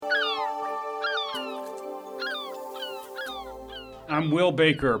I'm Will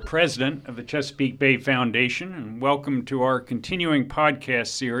Baker, President of the Chesapeake Bay Foundation, and welcome to our continuing podcast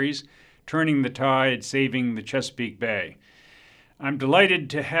series, Turning the Tide, Saving the Chesapeake Bay. I'm delighted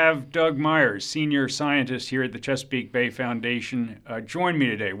to have Doug Myers, Senior Scientist here at the Chesapeake Bay Foundation, join me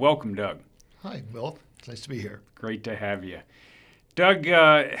today. Welcome, Doug. Hi, Will. It's nice to be here. Great to have you. Doug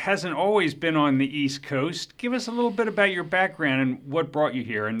hasn't always been on the East Coast. Give us a little bit about your background and what brought you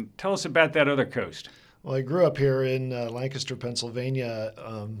here, and tell us about that other coast. Well, I grew up here in Lancaster, Pennsylvania.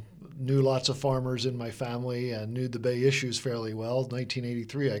 Knew lots of farmers in my family and knew the Bay issues fairly well.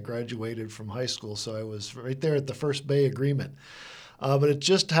 1983, I graduated from high school, so I was right there at the first Bay Agreement. But it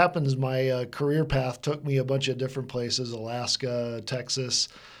just happens my career path took me a bunch of different places, Alaska, Texas,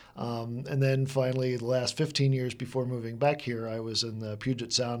 and then finally the last 15 years before moving back here, I was in the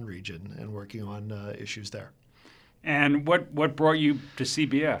Puget Sound region and working on issues there. And what brought you to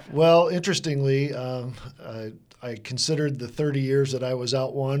CBF? Well, interestingly, I considered the 30 years that I was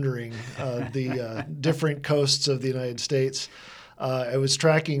out wandering the different coasts of the United States. I was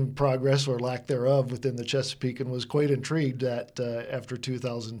tracking progress or lack thereof within the Chesapeake and was quite intrigued that after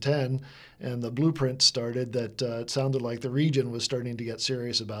 2010 and the blueprint started that it sounded like the region was starting to get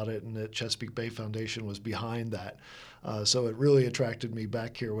serious about it and that Chesapeake Bay Foundation was behind that. So it really attracted me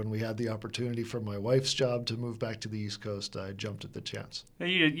back here when we had the opportunity for my wife's job to move back to the East Coast. I jumped at the chance.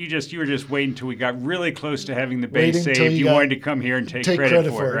 You were just waiting until we got really close to having the Bay saved. You wanted to come here and take credit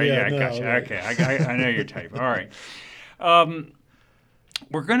for it, right? Yeah, gotcha. Right. Okay, I know your type. All right.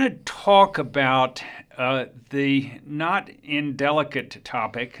 We're going to talk about the not indelicate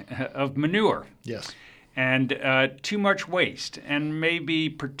topic of manure. Yes. And too much waste, and maybe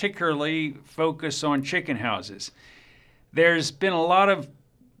particularly focus on chicken houses. There's been a lot of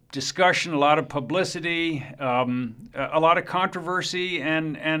discussion, a lot of publicity, a lot of controversy,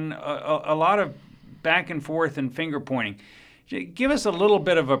 and a lot of back and forth and finger pointing. Give us a little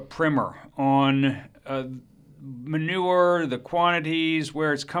bit of a primer on manure, the quantities,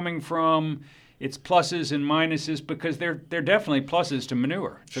 where it's coming from, its pluses and minuses, because they're definitely pluses to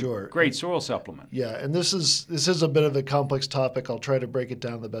manure. It's Sure. a great soil supplement. Yeah, and this is a bit of a complex topic. I'll try to break it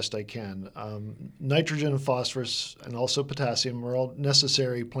down the best I can. Nitrogen and phosphorus and also potassium are all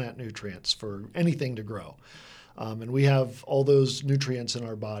necessary plant nutrients for anything to grow. And we have all those nutrients in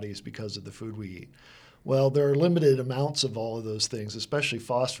our bodies because of the food we eat. Well, there are limited amounts of all of those things, especially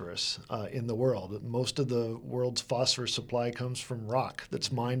phosphorus, in the world. Most of the world's phosphorus supply comes from rock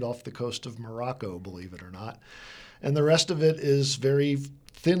that's mined off the coast of Morocco, believe it or not. And the rest of it is very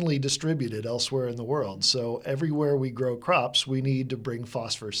thinly distributed elsewhere in the world. So everywhere we grow crops, we need to bring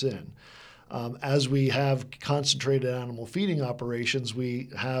phosphorus in. As we have concentrated animal feeding operations, we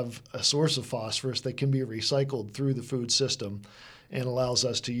have a source of phosphorus that can be recycled through the food system and allows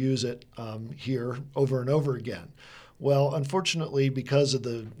us to use it here over and over again. Well, unfortunately, because of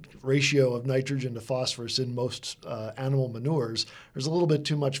the ratio of nitrogen to phosphorus in most animal manures, there's a little bit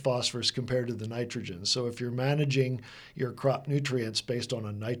too much phosphorus compared to the nitrogen. So if you're managing your crop nutrients based on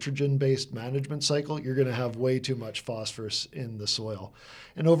a nitrogen-based management cycle, you're going to have way too much phosphorus in the soil.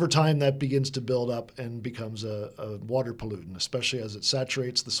 And over time, that begins to build up and becomes a water pollutant, especially as it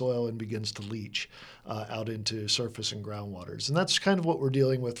saturates the soil and begins to leach out into surface and groundwaters. And that's kind of what we're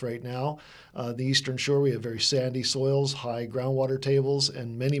dealing with right now. The Eastern Shore, we have very sandy soils, high groundwater tables,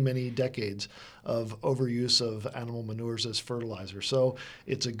 and many, many decades of overuse of animal manures as fertilizer. So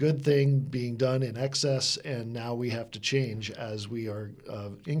it's a good thing being done in excess, and now we have to change as we are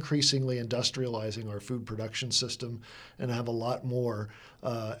increasingly industrializing our food production system and have a lot more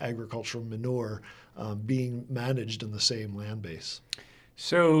agricultural manure being managed in the same land base.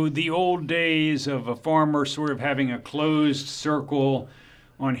 So the old days of a farmer sort of having a closed circle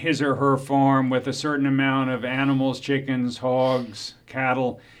on his or her farm with a certain amount of animals, chickens, hogs,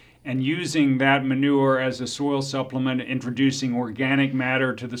 cattle, and using that manure as a soil supplement, introducing organic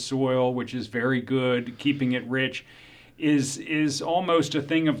matter to the soil, which is very good, keeping it rich, is almost a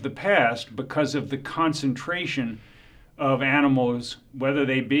thing of the past because of the concentration of animals, whether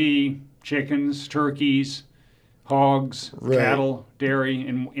they be chickens, turkeys, hogs, right, cattle, dairy,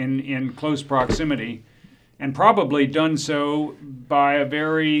 in close proximity, and probably done so by a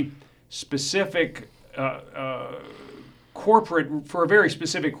very specific for a very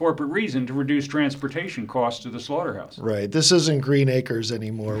specific corporate reason to reduce transportation costs to the slaughterhouse. Right. This isn't green acres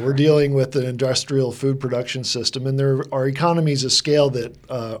anymore. We're dealing with an industrial food production system, and there are economies of scale that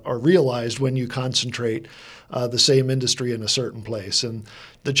are realized when you concentrate the same industry in a certain place. And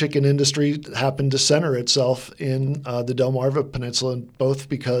The chicken industry happened to center itself in the Delmarva Peninsula, both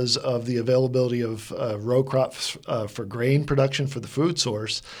because of the availability of row crops for grain production for the food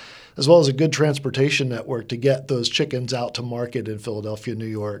source, as well as a good transportation network to get those chickens out to market in Philadelphia, New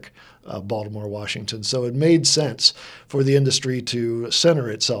York, Baltimore, Washington. So it made sense for the industry to center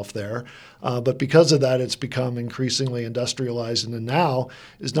itself there. But because of that, it's become increasingly industrialized, and now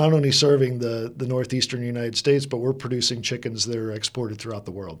is not only serving the northeastern United States, but we're producing chickens that are exported throughout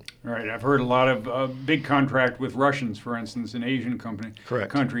the world. Right. I've heard a lot of big contract with Russians, for instance, in Asian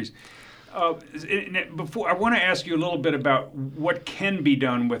countries. Before, I want to ask you a little bit about what can be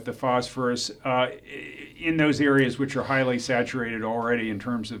done with the phosphorus in those areas which are highly saturated already in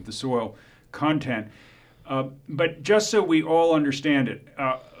terms of the soil content. But just so we all understand it,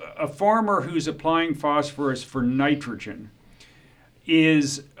 a farmer who's applying phosphorus for nitrogen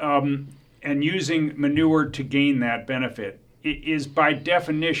is and using manure to gain that benefit is by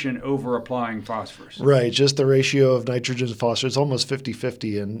definition over applying phosphorus. Right, just the ratio of nitrogen to phosphorus, almost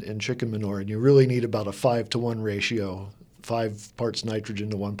 50-50 in chicken manure, and you really need about a 5-to-1 ratio, 5 parts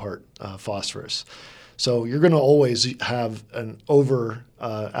nitrogen to 1 part phosphorus. So you're going to always have an over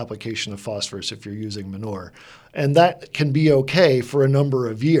application of phosphorus if you're using manure. And that can be okay for a number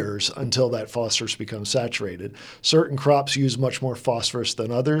of years until that phosphorus becomes saturated. Certain crops use much more phosphorus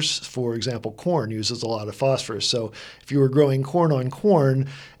than others. For example, corn uses a lot of phosphorus. So if you were growing corn on corn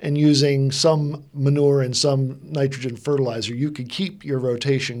and using some manure and some nitrogen fertilizer, you could keep your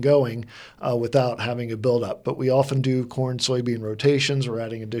rotation going without having a buildup. But we often do corn soybean rotations. We're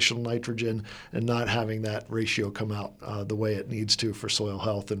adding additional nitrogen and not having that ratio come out the way it needs to for soil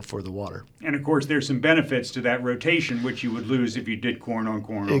health and for the water. And of course, there's some benefits to that rotation, which you would lose if you did corn on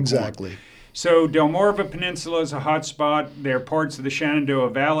corn. Exactly. So Delmarva Peninsula is a hot spot. There are parts of the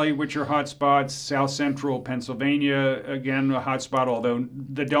Shenandoah Valley which are hot spots. South central Pennsylvania, again, a hot spot, although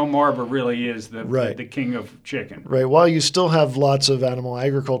the Delmarva really is the king of chicken. Right. While you still have lots of animal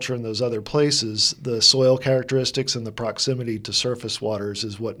agriculture in those other places, the soil characteristics and the proximity to surface waters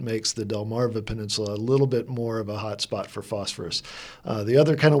is what makes the Delmarva Peninsula a little bit more of a hot spot for phosphorus. The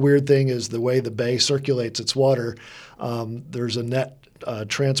other kind of weird thing is the way the bay circulates its water. There's a net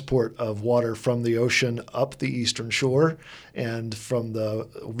transport of water from the ocean up the eastern shore and from the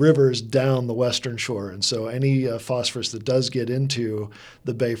rivers down the western shore. And so any phosphorus that does get into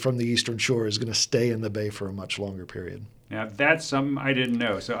the bay from the eastern shore is going to stay in the bay for a much longer period. Now, that's something I didn't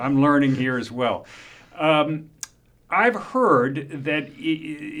know, so I'm learning here as well. I've heard that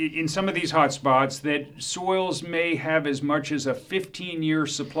in some of these hot spots that soils may have as much as a 15-year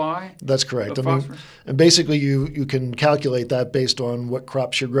supply. That's correct. Of phosphorus? And basically you can calculate that based on what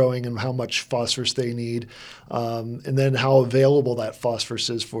crops you're growing and how much phosphorus they need, and then how available that phosphorus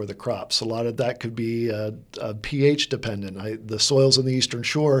is for the crops. A lot of that could be pH dependent. The soils in the eastern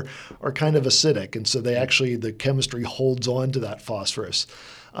shore are kind of acidic, and so the chemistry holds on to that phosphorus.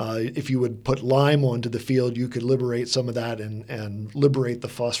 If you would put lime onto the field, you could liberate some of that and liberate the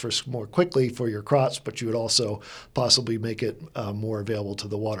phosphorus more quickly for your crops, but you would also possibly make it more available to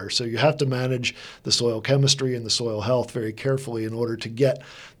the water. So you have to manage the soil chemistry and the soil health very carefully in order to get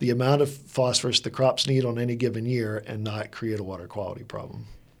the amount of phosphorus the crops need on any given year and not create a water quality problem.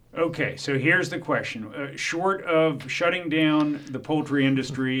 Okay, so here's the question. Short of shutting down the poultry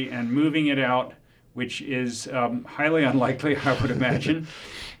industry and moving it out, which is highly unlikely, I would imagine.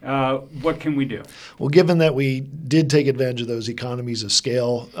 What can we do? Well, given that we did take advantage of those economies of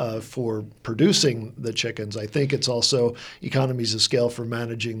scale for producing the chickens, I think it's also economies of scale for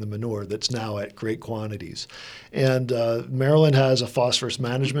managing the manure that's now at great quantities. And Maryland has a phosphorus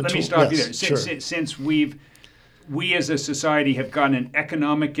management tool. Let me stop you there. Since we as a society have gotten an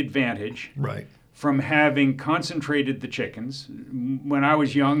economic advantage. Right. From having concentrated the chickens. When I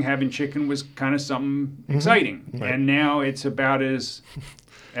was young, having chicken was kind of something exciting, right. And now it's about as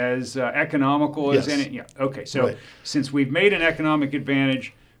economical as any. Yeah. Okay. So since we've made an economic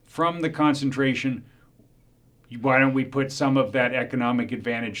advantage from the concentration, why don't we put some of that economic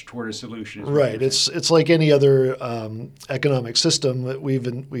advantage toward a solution? Right. It's like any other economic system that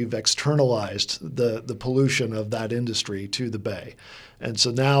we've externalized the pollution of that industry to the bay. And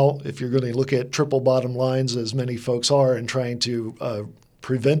so now if you're going to look at triple bottom lines, as many folks are, and trying to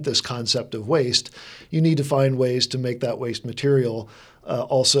prevent this concept of waste, you need to find ways to make that waste material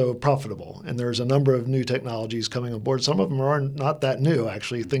also profitable. And there's a number of new technologies coming on board. Some of them are not that new,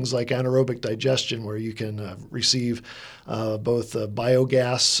 actually. Things like anaerobic digestion, where you can receive both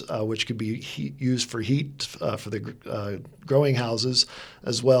biogas, which could be used for heat for the growing houses,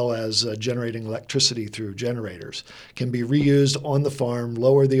 as well as generating electricity through generators, can be reused on the farm,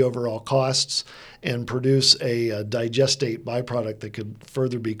 lower the overall costs, and produce a digestate byproduct that could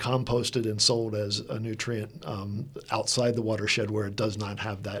further be composted and sold as a nutrient outside the watershed where it does not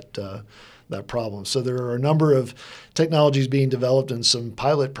have that problem. So there are a number of technologies being developed and some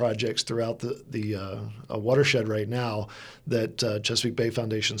pilot projects throughout the watershed right now that Chesapeake Bay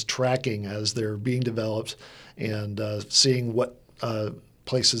Foundation's tracking as they're being developed and seeing what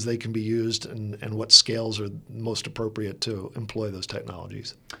places they can be used and what scales are most appropriate to employ those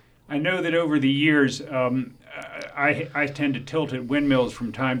technologies. I know that over the years, I tend to tilt at windmills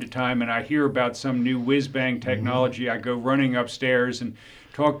from time to time, and I hear about some new whiz-bang technology. I go running upstairs and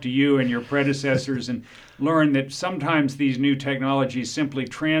talk to you and your predecessors and learn that sometimes these new technologies simply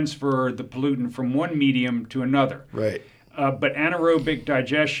transfer the pollutant from one medium to another. Right. But anaerobic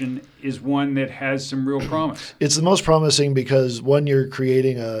digestion is one that has some real promise. It's the most promising because, one, you're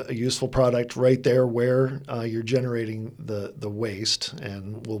creating a useful product right there where you're generating the waste,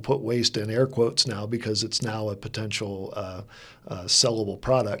 and we'll put waste in air quotes now because it's now a potential sellable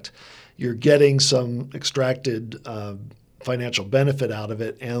product. You're getting some extracted financial benefit out of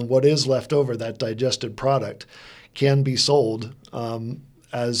it, and what is left over, that digested product, can be sold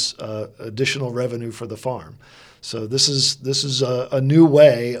as additional revenue for the farm. So this is a new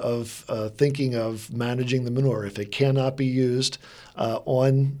way of thinking of managing the manure. If it cannot be used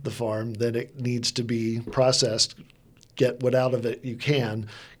on the farm, then it needs to be processed, get what out of it you can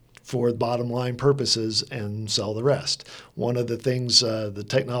for bottom line purposes, and sell the rest. One of the things, the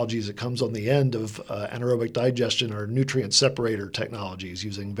technologies that comes on the end of anaerobic digestion are nutrient separator technologies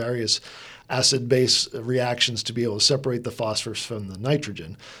using various acid-base reactions to be able to separate the phosphorus from the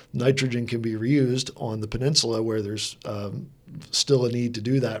nitrogen. Nitrogen can be reused on the peninsula where there's still a need to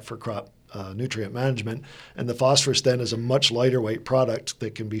do that for crop nutrient management, and the phosphorus then is a much lighter weight product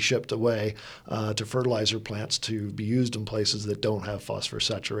that can be shipped away to fertilizer plants to be used in places that don't have phosphorus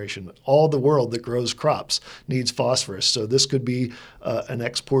saturation. All the world that grows crops needs phosphorus, so this could be an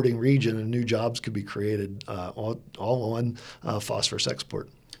exporting region, and new jobs could be created all on phosphorus export.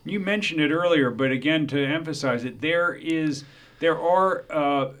 You mentioned it earlier, but again, to emphasize it, there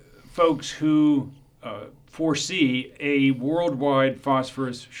are folks who foresee a worldwide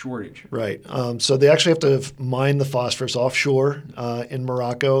phosphorus shortage. Right. So they actually have to mine the phosphorus offshore in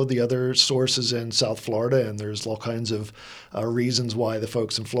Morocco. The other source is in South Florida, and there's all kinds of reasons why the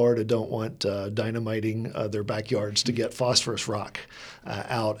folks in Florida don't want dynamiting their backyards to get phosphorus rock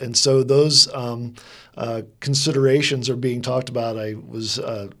out. And so those considerations are being talked about. I was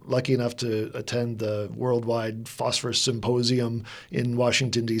lucky enough to attend the Worldwide Phosphorus Symposium in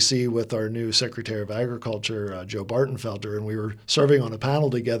Washington, D.C. with our new Secretary of Agriculture, Joe Bartenfelder, and we were serving on a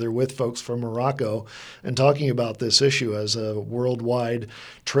panel together with folks from Morocco and talking about this issue as a worldwide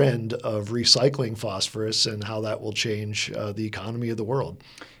trend of recycling phosphorus and how that will change the economy of the world.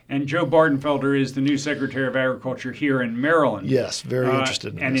 And Joe Bartenfelder is the new Secretary of Agriculture here in Maryland. Yes, very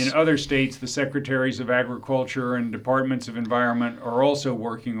interested in and this. In other states, the Secretaries of Agriculture and Departments of Environment are also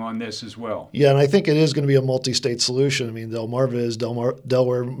working on this as well. Yeah, and I think it is going to be a multi-state solution. I mean, Delmarva is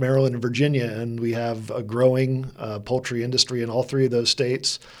Delaware, Maryland, and Virginia, and we have a growing poultry industry in all three of those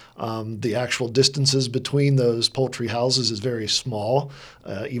states. The actual distances between those poultry houses is very small,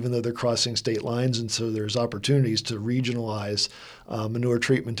 even though they're crossing state lines, and so there's opportunities to regionalize manure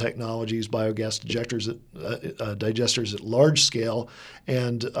treatment technologies, biogas digesters at large scale,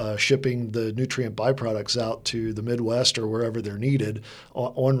 and shipping the nutrient byproducts out to the Midwest or wherever they're needed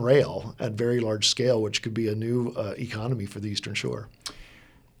on rail at very large scale, which could be a new economy for the Eastern Shore.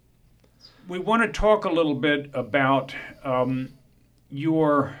 We want to talk a little bit about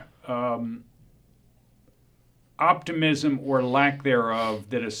your optimism or lack thereof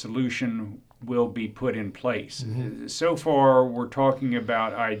that a solution will be put in place. Mm-hmm. So far, we're talking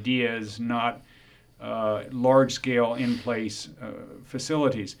about ideas, not large-scale in-place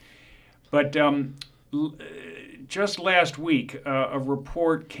facilities. But just last week, a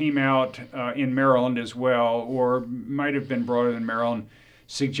report came out in Maryland as well, or might have been broader than Maryland,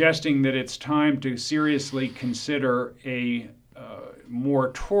 suggesting that it's time to seriously consider a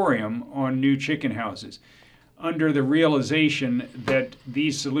moratorium on new chicken houses, under the realization that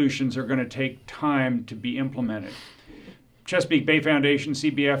these solutions are going to take time to be implemented. Chesapeake Bay Foundation,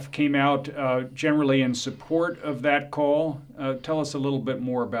 CBF, came out generally in support of that call. Tell us a little bit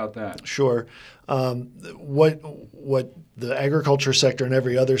more about that. Sure. What the agriculture sector and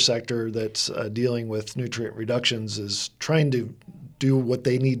every other sector that's dealing with nutrient reductions is trying to do what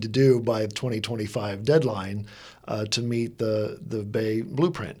they need to do by the 2025 deadline to meet the Bay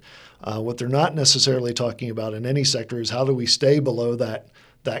blueprint. What they're not necessarily talking about in any sector is how do we stay below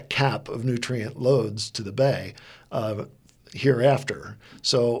that cap of nutrient loads to the Bay hereafter.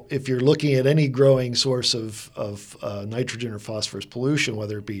 So if you're looking at any growing source of nitrogen or phosphorus pollution,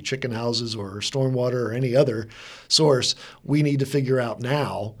 whether it be chicken houses or stormwater or any other source, we need to figure out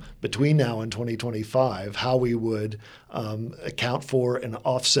now, between now and 2025, how we would account for and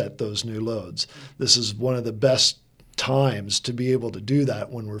offset those new loads. This is one of the best times to be able to do that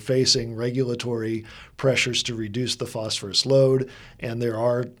when we're facing regulatory pressures to reduce the phosphorus load, and there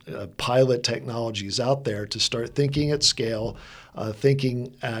are pilot technologies out there to start thinking at scale,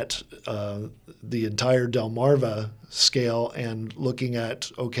 thinking at the entire Delmarva scale and looking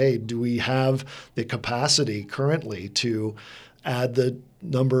at, okay, do we have the capacity currently to add the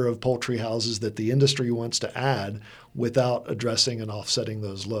number of poultry houses that the industry wants to add without addressing and offsetting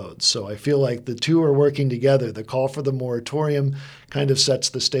those loads. So I feel like the two are working together. The call for the moratorium kind of sets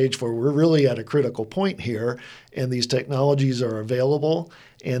the stage for we're really at a critical point here, and these technologies are available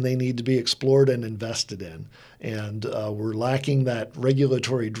and they need to be explored and invested in. And we're lacking that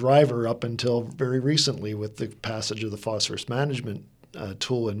regulatory driver up until very recently with the passage of the phosphorus management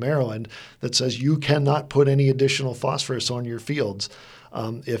tool in Maryland that says you cannot put any additional phosphorus on your fields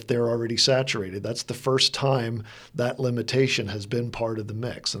if they're already saturated. That's the first time that limitation has been part of the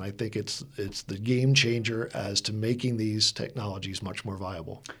mix, and I think it's the game changer as to making these technologies much more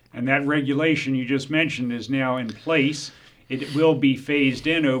viable. And that regulation you just mentioned is now in place. It will be phased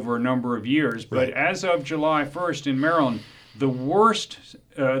in over a number of years, but Right. as of July 1st in Maryland, the worst,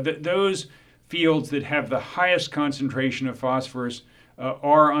 those fields that have the highest concentration of phosphorus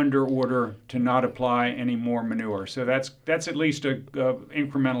are under order to not apply any more manure. So that's at least a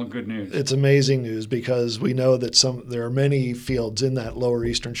incremental good news. It's amazing news because we know that there are many fields in that lower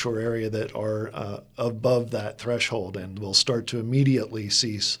Eastern Shore area that are above that threshold and will start to immediately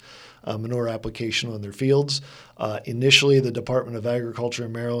cease manure application on their fields. Initially, the Department of Agriculture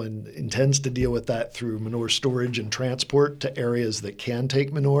in Maryland intends to deal with that through manure storage and transport to areas that can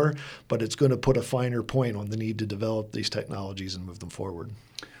take manure, but it's going to put a finer point on the need to develop these technologies and move them forward.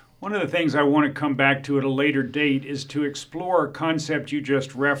 One of the things I want to come back to at a later date is to explore a concept you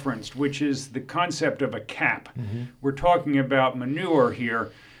just referenced, which is the concept of a cap. Mm-hmm. We're talking about manure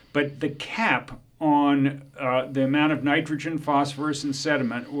here, but the cap on the amount of nitrogen, phosphorus, and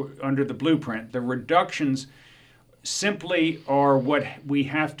sediment under the blueprint, the reductions simply are what we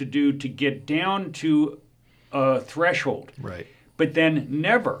have to do to get down to a threshold. Right. But then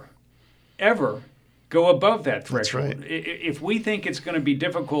never, ever go above that threshold. That's right. If we think it's going to be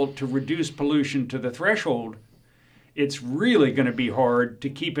difficult to reduce pollution to the threshold, it's really going to be hard to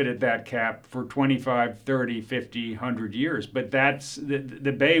keep it at that cap for 25, 30, 50, 100 years. But that's the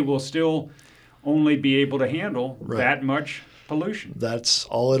Bay will still only be able to handle that much pollution. That's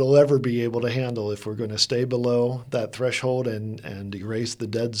all it'll ever be able to handle if we're going to stay below that threshold and erase the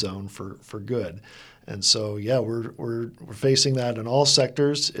dead zone for good. And so, yeah, we're facing that in all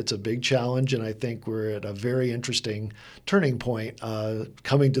sectors. It's a big challenge, and I think we're at a very interesting turning point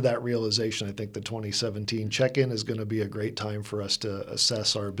coming to that realization. I think the 2017 check-in is going to be a great time for us to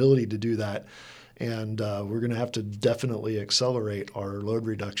assess our ability to do that. And we're going to have to definitely accelerate our load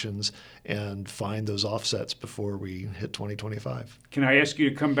reductions and find those offsets before we hit 2025. Can I ask you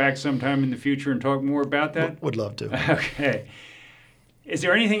to come back sometime in the future and talk more about that? Would love to. Okay. Is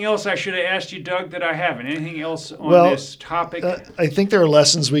there anything else I should have asked you, Doug, that I haven't? Anything else on this topic? I think there are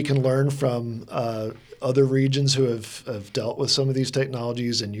lessons we can learn from other regions who have dealt with some of these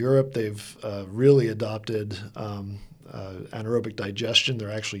technologies. In Europe, they've really adopted anaerobic digestion.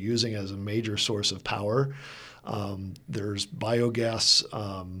 They're actually using it as a major source of power. There's biogas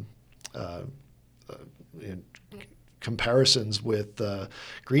in comparisons with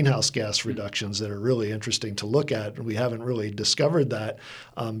greenhouse gas reductions that are really interesting to look at. We haven't really discovered that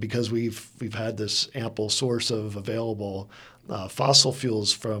because we've had this ample source of available fossil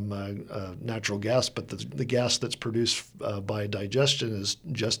fuels from natural gas, but the gas that's produced by digestion is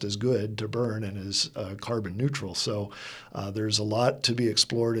just as good to burn and is carbon neutral. So there's a lot to be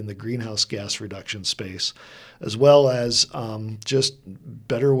explored in the greenhouse gas reduction space, as well as just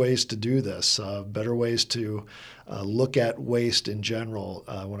better ways to do this, better ways to look at waste in general.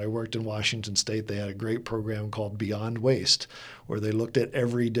 When I worked in Washington State, they had a great program called Beyond Waste, where they looked at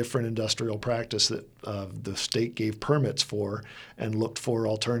every different industrial practice that the state gave permits for and looked for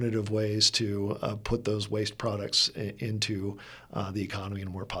alternative ways to put those waste products into the economy in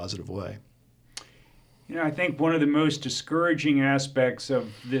a more positive way. You know, I think one of the most discouraging aspects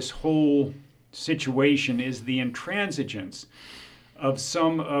of this whole situation is the intransigence of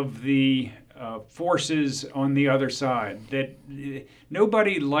some of the forces on the other side. That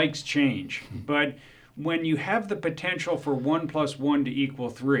nobody likes change, but when you have the potential for 1 + 1 =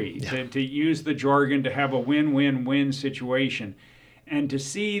 3, to use the jargon, to have a win-win-win situation, and to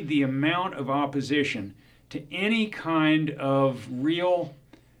see the amount of opposition to any kind of real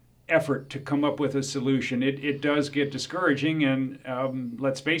effort to come up with a solution, it does get discouraging. And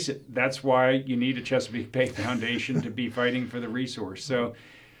let's face it, that's why you need a Chesapeake Bay Foundation to be fighting for the resource. So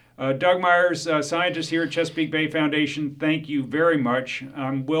Doug Myers, scientist here at Chesapeake Bay Foundation, thank you very much.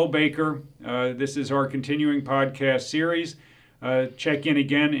 I'm Will Baker. This is our continuing podcast series. Check in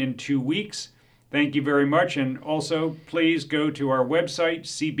again in 2 weeks. Thank you very much. And also, please go to our website,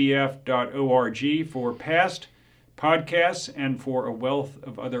 cbf.org, for past podcasts and for a wealth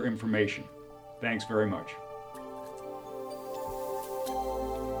of other information. Thanks very much.